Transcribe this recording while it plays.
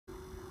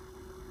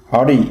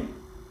Howdy!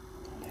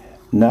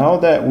 Now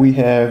that we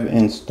have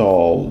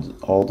installed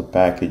all the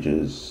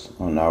packages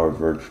on our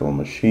virtual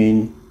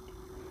machine,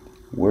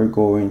 we're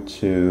going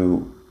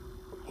to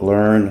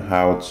learn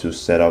how to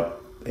set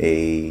up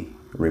a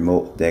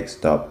remote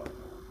desktop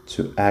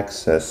to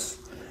access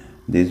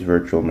this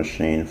virtual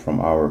machine from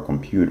our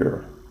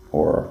computer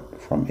or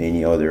from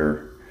any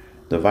other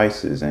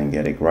devices and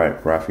get a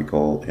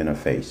graphical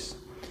interface.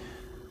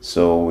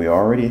 So we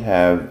already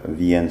have a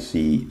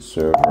VNC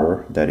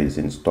server that is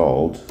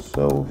installed.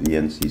 So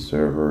VNC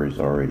server is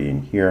already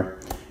in here,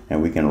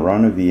 and we can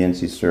run a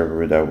VNC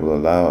server that will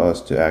allow us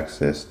to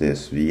access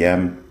this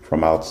VM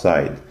from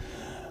outside.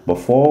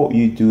 Before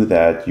you do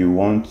that, you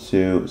want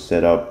to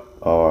set up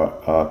or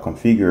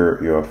configure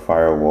your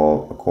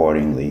firewall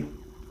accordingly.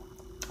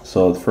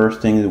 So the first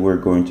thing that we're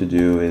going to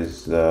do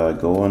is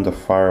go on the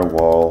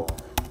firewall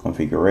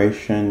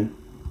configuration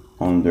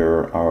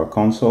under our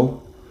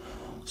console.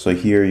 So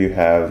here you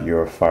have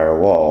your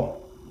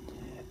firewall,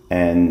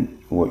 and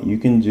what you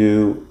can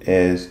do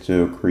is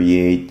to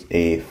create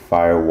a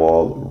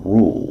firewall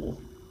rule.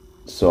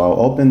 So I'll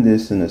open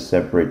this in a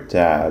separate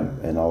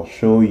tab and I'll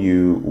show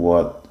you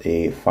what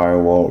a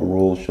firewall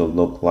rule should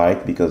look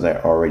like, because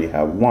I already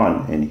have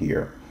one in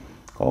here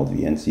called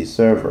VNC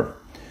server.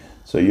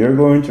 So you're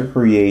going to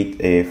create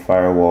a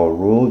firewall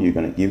rule. You're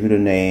going to give it a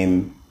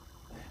name.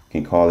 You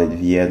can call it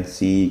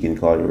VNC, you can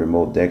call it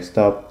remote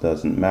desktop,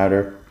 doesn't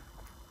matter.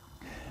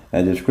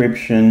 A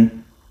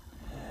description,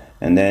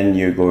 and then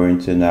you're going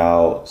to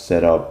now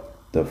set up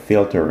the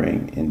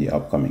filtering in the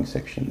upcoming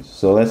sections.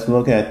 So let's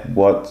look at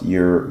what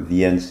your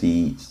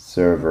VNC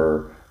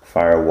server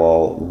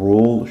firewall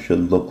rule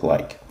should look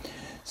like.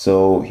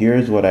 So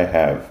here's what I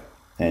have,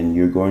 and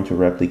you're going to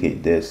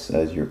replicate this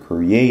as you're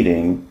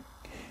creating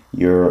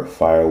your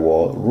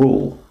firewall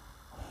rule.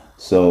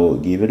 So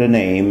give it a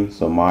name.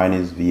 So mine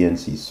is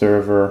VNC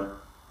server.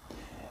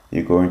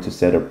 You're going to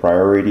set a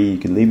priority. You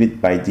can leave it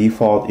by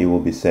default. It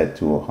will be set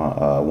to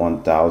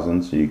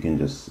 1000, so you can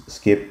just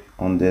skip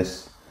on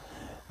this.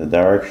 The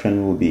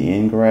direction will be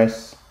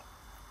ingress.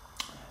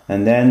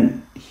 And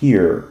then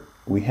here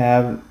we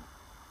have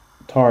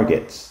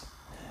targets.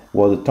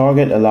 What the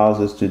target allows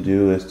us to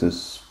do is to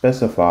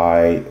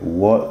specify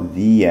what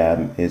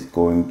VM is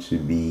going to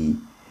be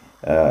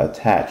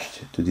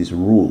attached to this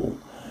rule.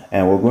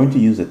 And we're going to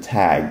use a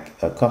tag,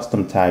 a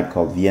custom tag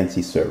called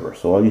VNC server.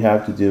 So all you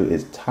have to do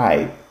is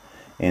type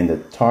in the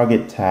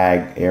target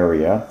tag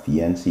area,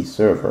 VNC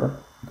server.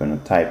 I'm going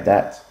to type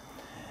that.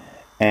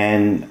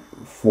 And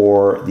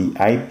for the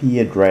IP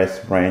address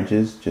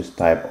branches, just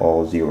type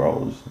all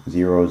zeros,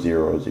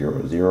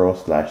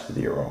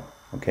 0000/0.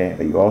 Okay,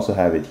 but you also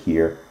have it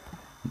here.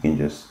 You can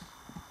just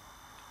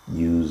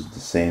use the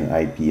same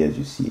IP as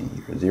you see in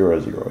here,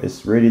 00.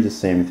 It's really the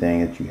same thing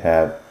that you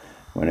have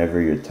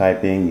whenever you're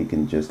typing. You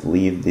can just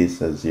leave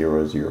this as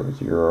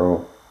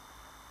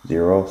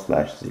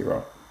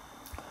 0000/0.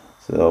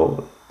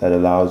 So that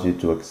allows you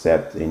to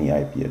accept any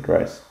IP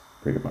address,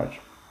 pretty much.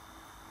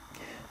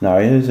 Now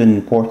here's an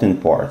important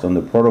part. On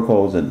the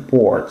protocols and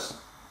ports,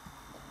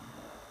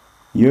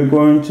 you're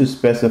going to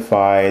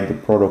specify the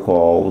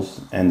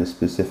protocols and the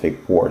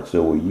specific port.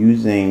 So we're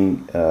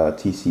using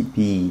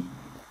TCP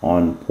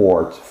on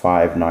port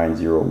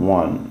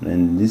 5901,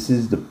 and this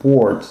is the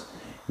port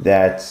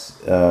that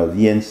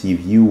VNC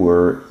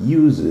viewer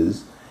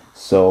uses.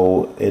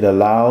 So it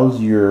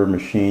allows your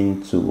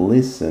machine to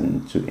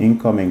listen to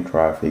incoming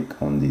traffic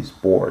on these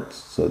ports.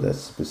 So that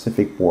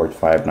specific port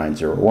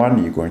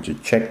 5901, you're going to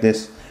check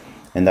this,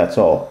 and that's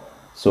all.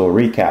 So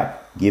recap,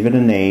 give it a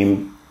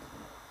name,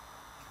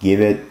 give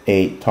it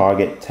a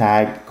target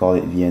tag, call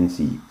it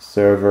VNC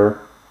server,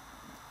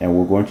 and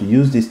we're going to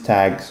use this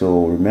tag.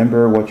 So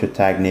remember what your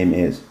tag name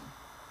is.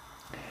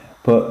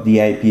 Put the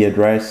IP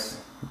address,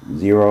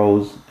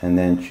 zeros, and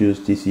then choose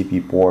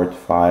TCP port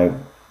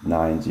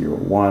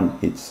 5901,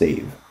 hit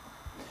save.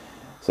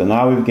 So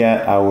now we've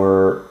got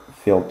our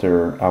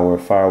filter, our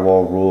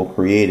firewall rule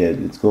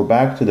created. Let's go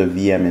back to the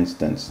VM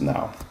instance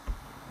now.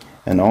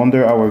 And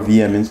under our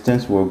VM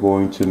instance, we're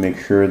going to make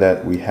sure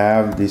that we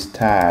have this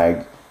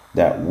tag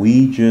that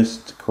we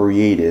just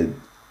created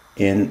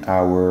in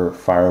our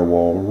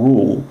firewall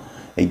rule.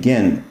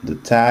 Again, the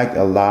tag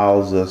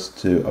allows us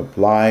to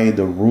apply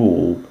the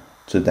rule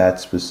to that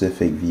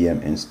specific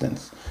VM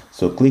instance.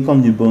 So click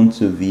on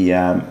Ubuntu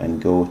VM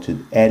and go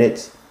to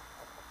edit,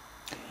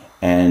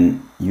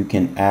 and you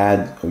can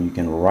add or you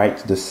can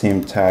write the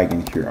same tag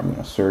in here. I'm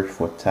going to search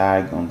for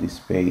tag on this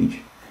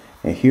page,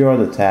 and here are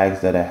the tags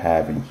that I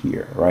have in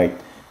here, right?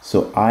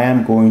 So I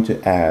am going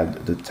to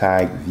add the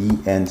tag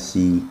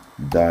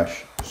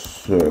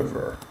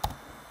VNC-server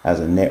as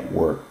a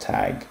network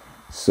tag.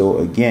 So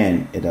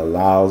again, it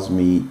allows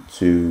me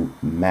to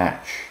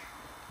match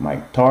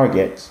my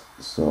target.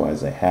 So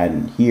as I had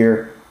in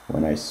here,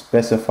 when I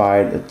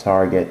specified a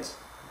target,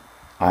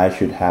 I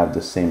should have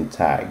the same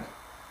tag.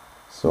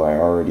 So I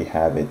already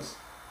have it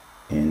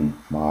in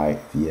my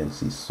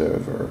VNC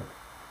server,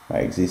 my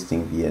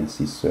existing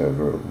VNC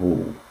server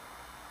rule.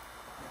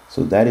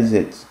 So that is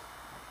it.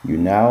 you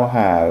now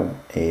have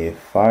a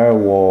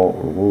firewall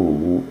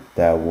rule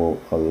that will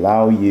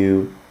allow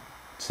you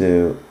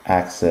to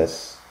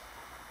access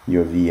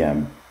your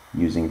VM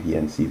using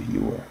VNC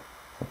viewer.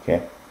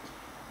 Okay,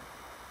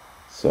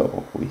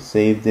 so we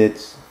saved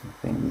it. I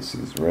think this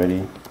is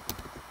ready.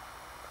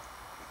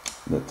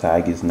 The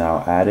tag is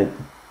now added.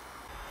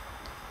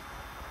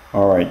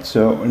 Alright,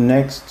 so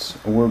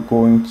next we're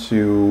going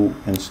to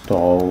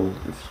install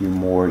a few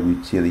more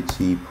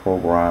utility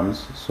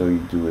programs. So you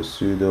do a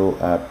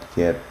sudo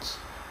apt-get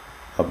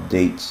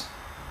update,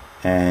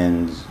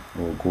 and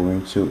we're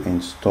going to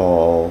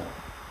install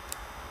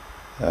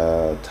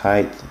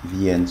tight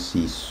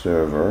VNC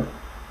server.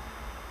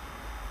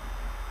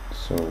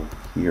 So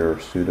here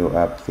sudo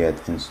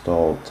apt-get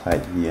install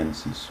tight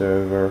VNC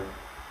server.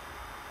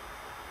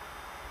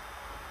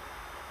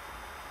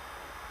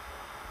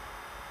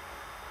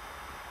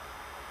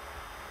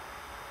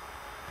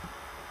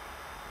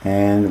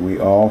 And we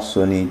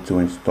also need to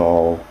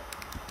install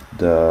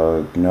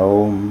the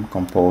GNOME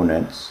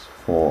components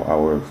for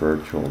our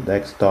virtual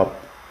desktop.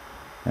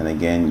 And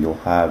again, you'll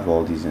have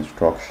all these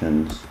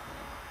instructions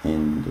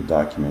in the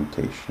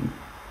documentation.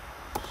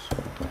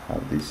 So we'll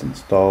have this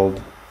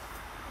installed.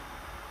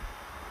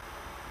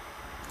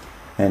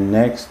 And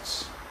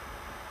next,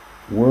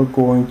 we're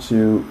going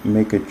to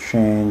make a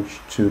change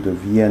to the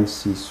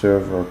VNC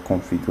server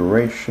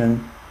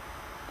configuration.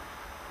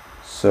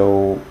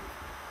 So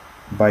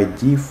by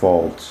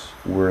default,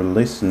 we're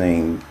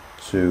listening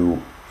to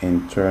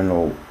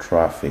internal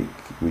traffic,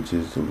 which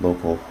is the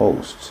local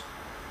host.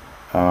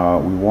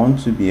 We want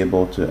to be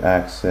able to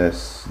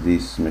access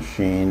this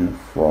machine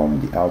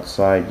from the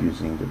outside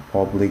using the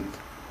public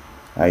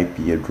IP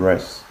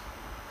address.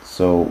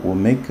 So we'll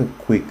make a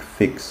quick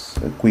fix,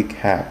 a quick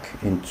hack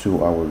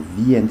into our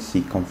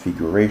VNC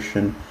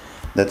configuration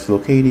that's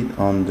located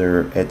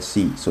under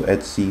etc. So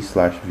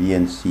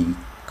etc/VNC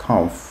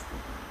conf.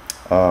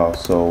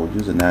 So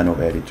use a nano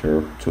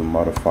editor to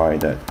modify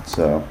that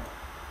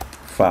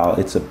file.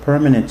 It's a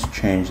permanent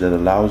change that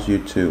allows you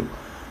to,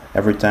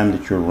 every time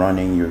that you're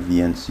running your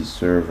VNC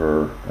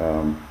server,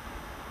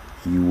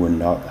 you will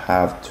not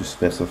have to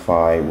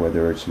specify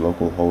whether it's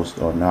localhost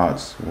or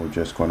not. We're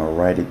just going to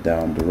write it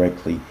down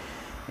directly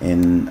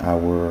in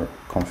our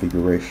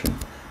configuration.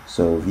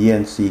 So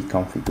VNC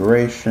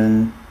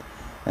configuration,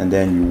 and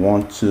then you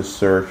want to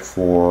search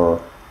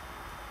for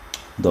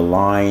the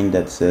line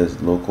that says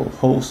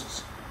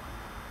localhost.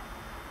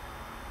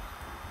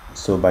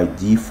 So by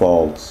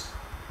default,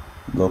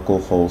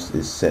 localhost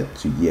is set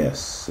to yes.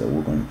 So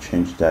we're going to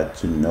change that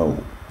to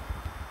no.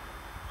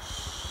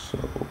 So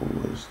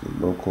where's the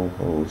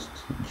localhost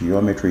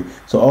geometry?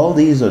 So all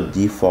these are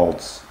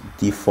default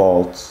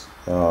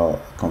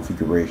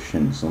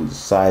configurations on the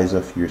size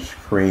of your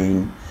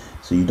screen.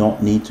 So you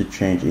don't need to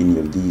change any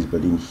of these.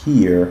 But in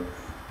here,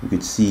 you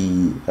could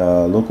see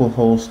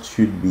localhost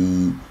should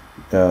be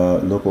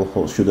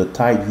localhost. Should a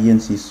tight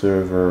VNC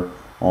server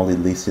only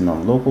listen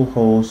on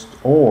localhost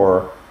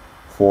or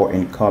for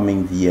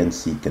incoming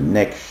VNC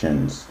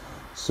connections?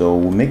 So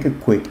we'll make a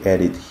quick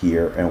edit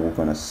here, and we're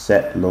going to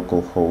set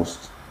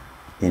localhost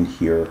in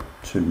here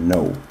to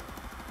no.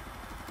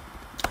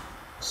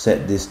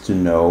 Set this to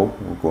no.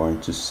 We're going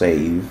to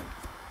save.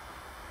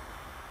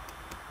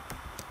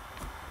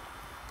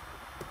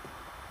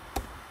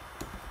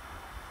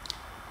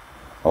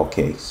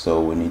 Okay,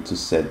 so we need to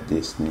set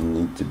this, and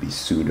you need to be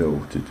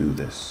sudo to do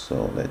this.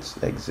 So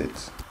let's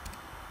exit.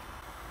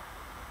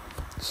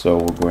 So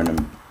we're going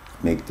to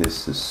make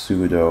this a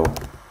sudo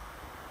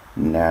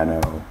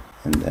nano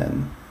and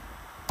then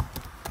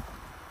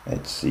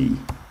etc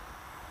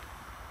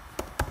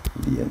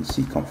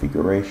VNC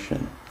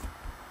configuration.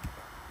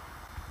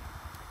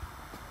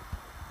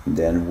 And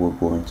then we're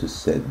going to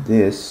set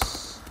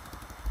this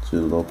to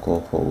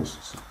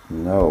localhost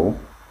no.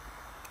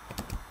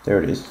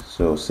 There it is.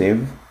 So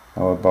save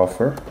our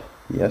buffer,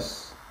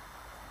 yes,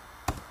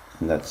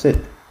 and that's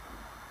it.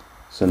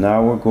 So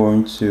now we're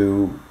going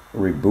to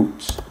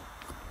reboot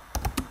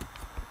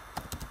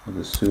with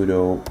the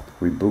sudo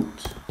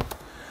reboot.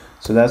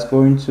 So that's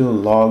going to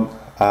log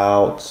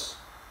out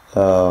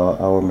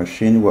our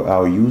machine where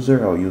our user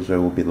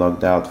will be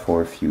logged out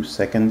for a few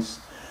seconds.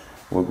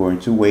 We're going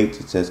to wait.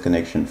 It says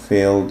connection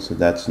failed, so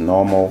that's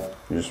normal.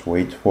 Just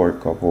wait for a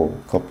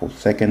couple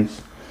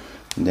seconds,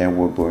 and then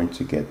we're going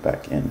to get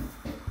back in.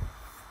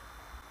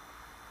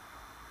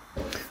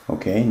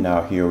 Okay,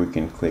 now here we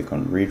can click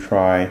on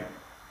retry.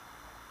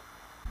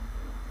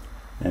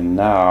 And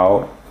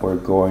now we're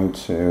going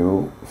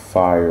to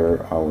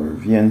fire our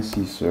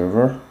VNC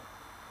server.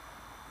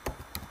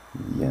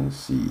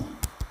 VNC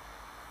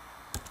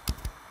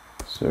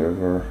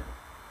server.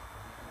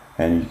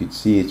 And you can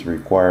see it's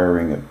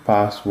requiring a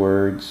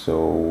password.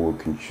 So you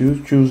can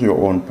choose your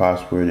own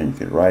password, and you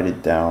can write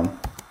it down.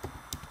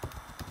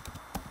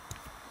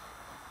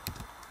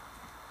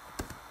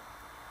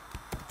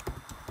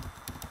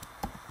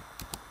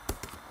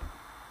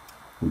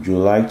 Would you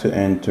like to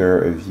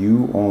enter a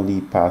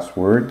view-only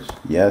password?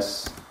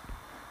 Yes.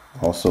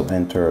 Also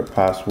enter a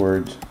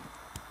password.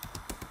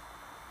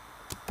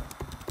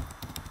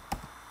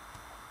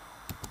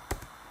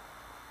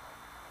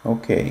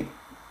 Okay,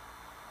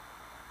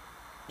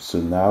 so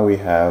now we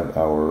have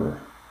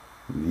our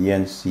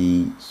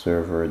VNC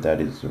server that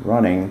is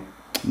running,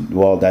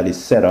 well, that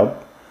is set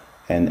up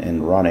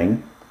and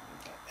running.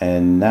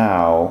 And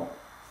now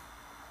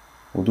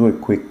we'll do a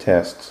quick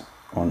test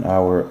on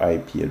our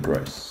IP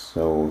address.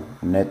 So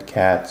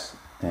netcat,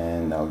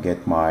 and I'll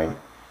get my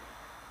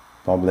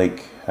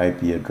public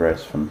IP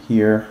address from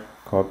here,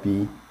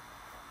 copy.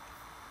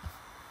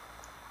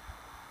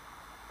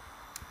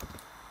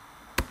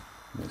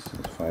 This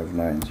is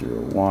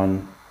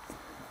 5901,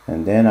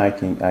 and then I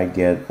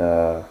get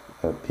a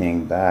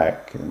ping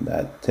back, and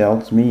that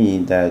tells me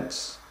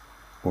that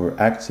we're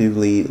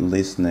actively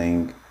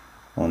listening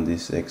on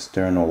this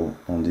external,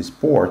 on this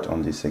port,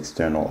 on this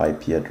external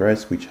IP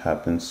address, which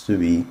happens to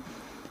be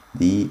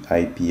the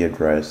IP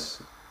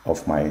address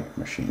of my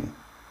machine.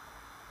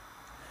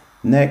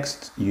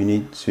 Next, you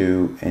need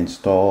to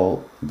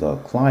install the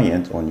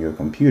client on your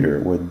computer.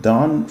 We're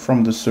done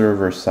from the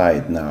server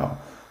side now.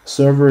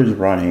 Server is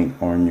running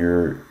on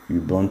your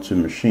Ubuntu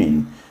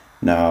machine.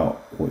 Now,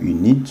 what you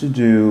need to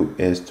do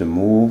is to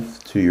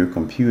move to your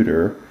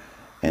computer,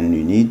 and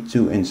you need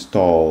to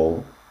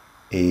install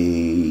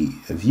a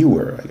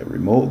viewer, like a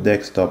remote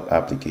desktop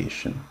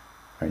application,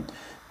 right?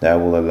 That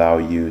will allow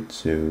you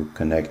to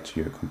connect to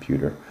your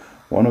computer.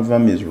 One of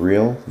them is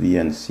Real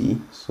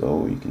VNC,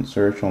 so you can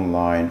search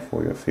online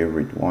for your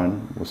favorite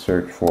one. We'll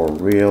search for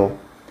Real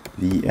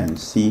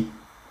VNC.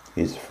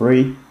 It's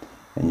free,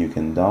 and you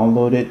can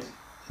download it.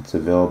 It's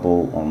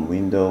available on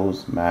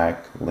Windows,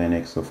 Mac,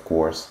 Linux, of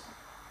course.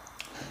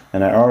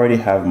 And I already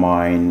have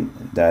mine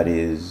that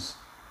is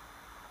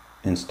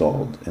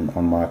installed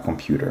on my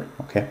computer.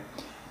 Okay,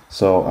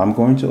 so I'm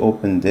going to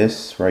open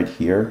this right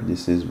here.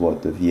 This is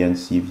what the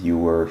VNC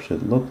viewer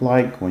should look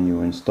like when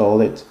you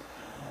install it.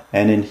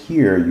 And in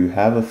here you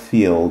have a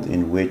field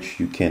in which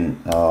you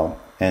can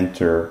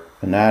enter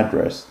an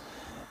address,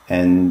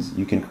 and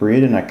you can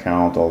create an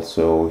account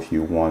also if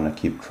you want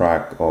to keep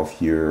track of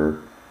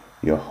your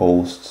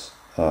host's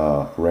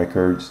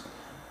records.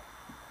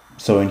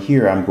 So in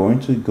here I'm going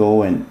to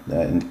go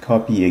and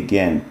copy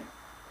again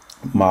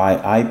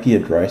my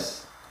IP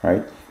address,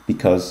 right?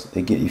 Because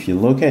again, if you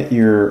look at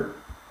your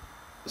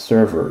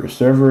server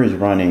is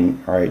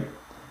running, right?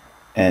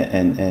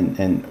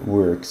 And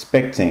we're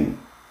expecting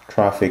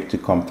traffic to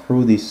come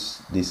through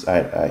this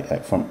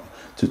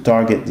to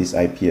target this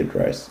IP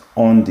address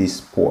on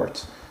this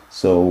port.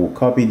 So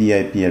copy the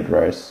IP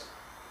address,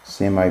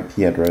 same IP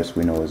address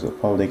we know is a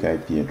public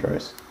IP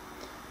address,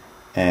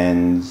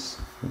 and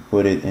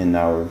put it in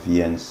our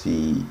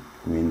VNC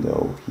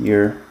window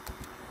here.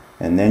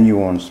 And then you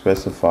want to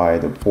specify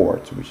the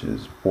port, which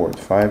is port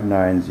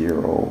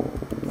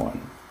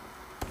 5901.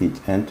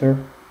 Hit enter.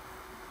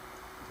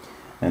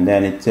 And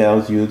then it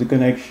tells you the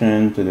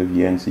connection to the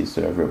VNC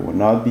server will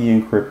not be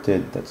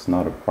encrypted. That's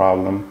not a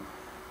problem.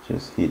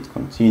 Just hit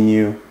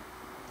continue.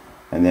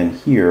 And then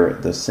here,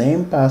 the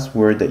same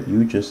password that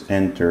you just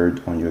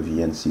entered on your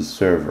VNC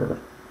server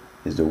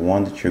is the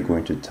one that you're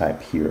going to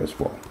type here as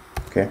well.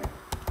 Okay.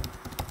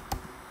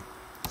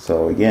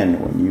 So again,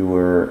 when you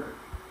were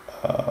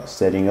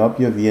setting up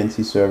your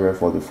VNC server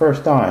for the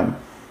first time,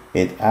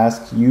 it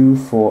asks you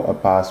for a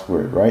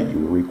password, right?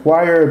 You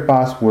require a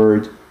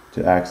password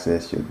to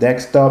access your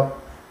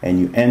desktop, and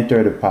you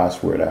enter the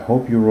password. I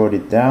hope you wrote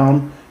it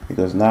down,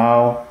 because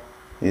now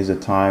is the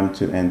time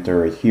to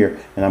enter it here.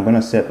 And I'm going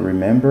to set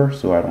remember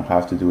so I don't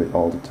have to do it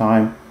all the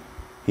time.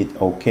 Hit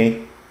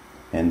OK,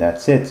 and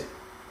that's it.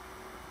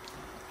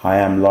 I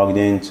am logged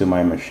into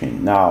my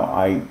machine. Now,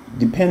 I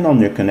depend on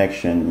your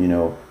connection. You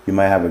know, you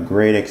might have a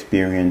great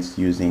experience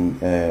using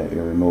a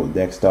remote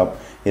desktop.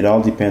 It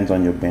all depends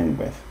on your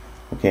bandwidth.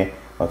 Okay,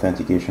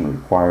 authentication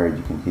required.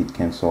 You can hit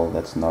cancel.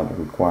 That's not a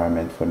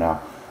requirement for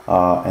now.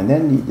 And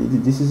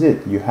then this is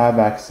it. You have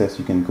access.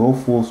 You can go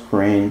full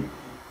screen.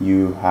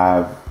 You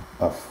have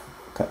how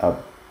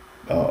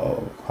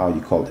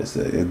you call this,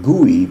 a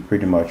GUI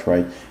pretty much,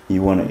 right?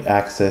 You want to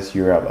access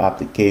your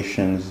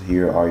applications.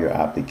 Here are your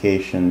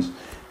applications.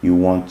 You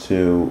want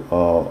to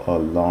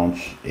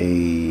launch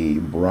a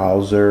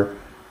browser.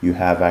 You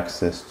have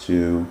access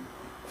to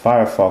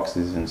Firefox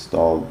is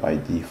installed by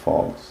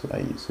default, so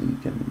you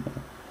can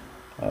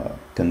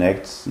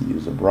connect,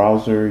 use a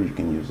browser, you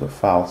can use a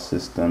file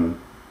system,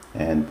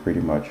 and pretty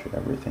much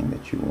everything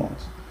that you want.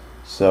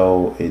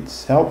 So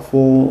it's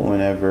helpful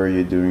whenever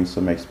you're doing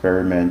some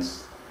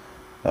experiments,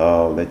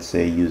 let's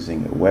say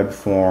using a web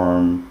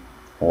form,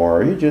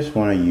 or you just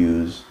want to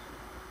use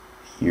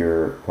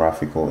your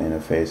graphical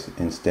interface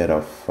instead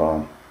of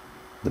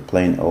the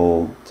plain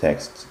old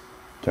text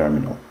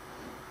terminal.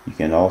 You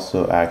can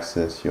also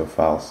access your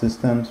file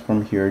systems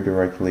from here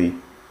directly.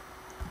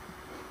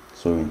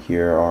 So in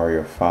here are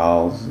your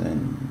files,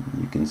 and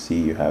you can see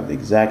you have the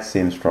exact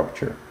same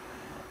structure.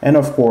 And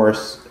of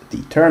course,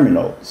 the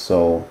terminal.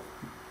 So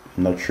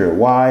I'm not sure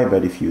why,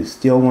 but if you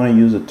still want to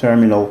use a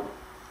terminal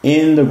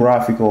in the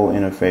graphical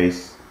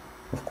interface,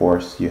 of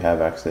course, you have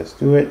access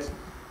to it.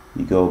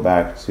 You go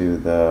back to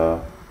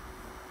the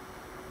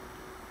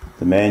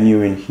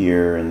menu in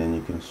here, and then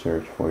you can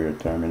search for your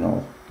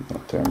terminal.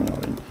 no terminal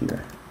in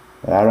here.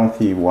 But I don't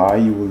see why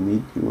you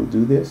will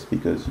do this,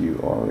 because you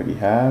already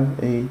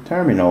have a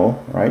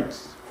terminal, right,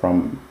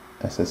 from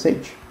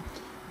SSH.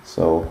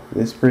 So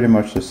this is pretty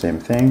much the same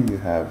thing. You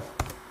have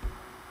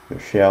your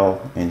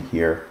shell in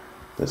here,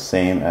 the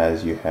same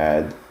as you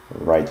had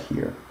right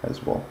here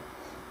as well.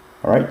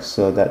 All right,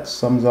 so that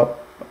sums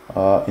up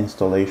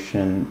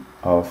installation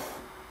of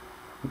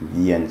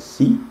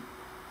VNC,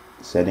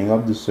 setting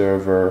up the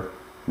server,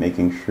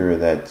 making sure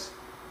that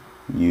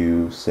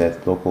you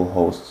set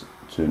localhost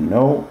to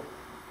no,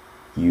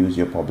 use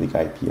your public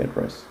IP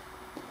address.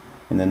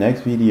 In the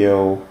next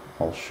video,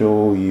 I'll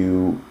show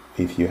you,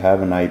 if you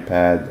have an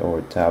iPad or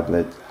a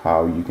tablet,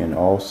 how you can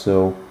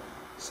also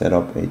set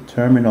up a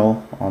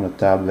terminal on a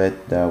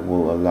tablet that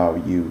will allow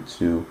you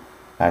to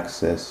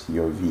access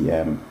your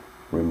VM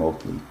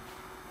remotely.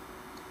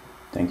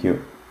 Thank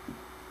you.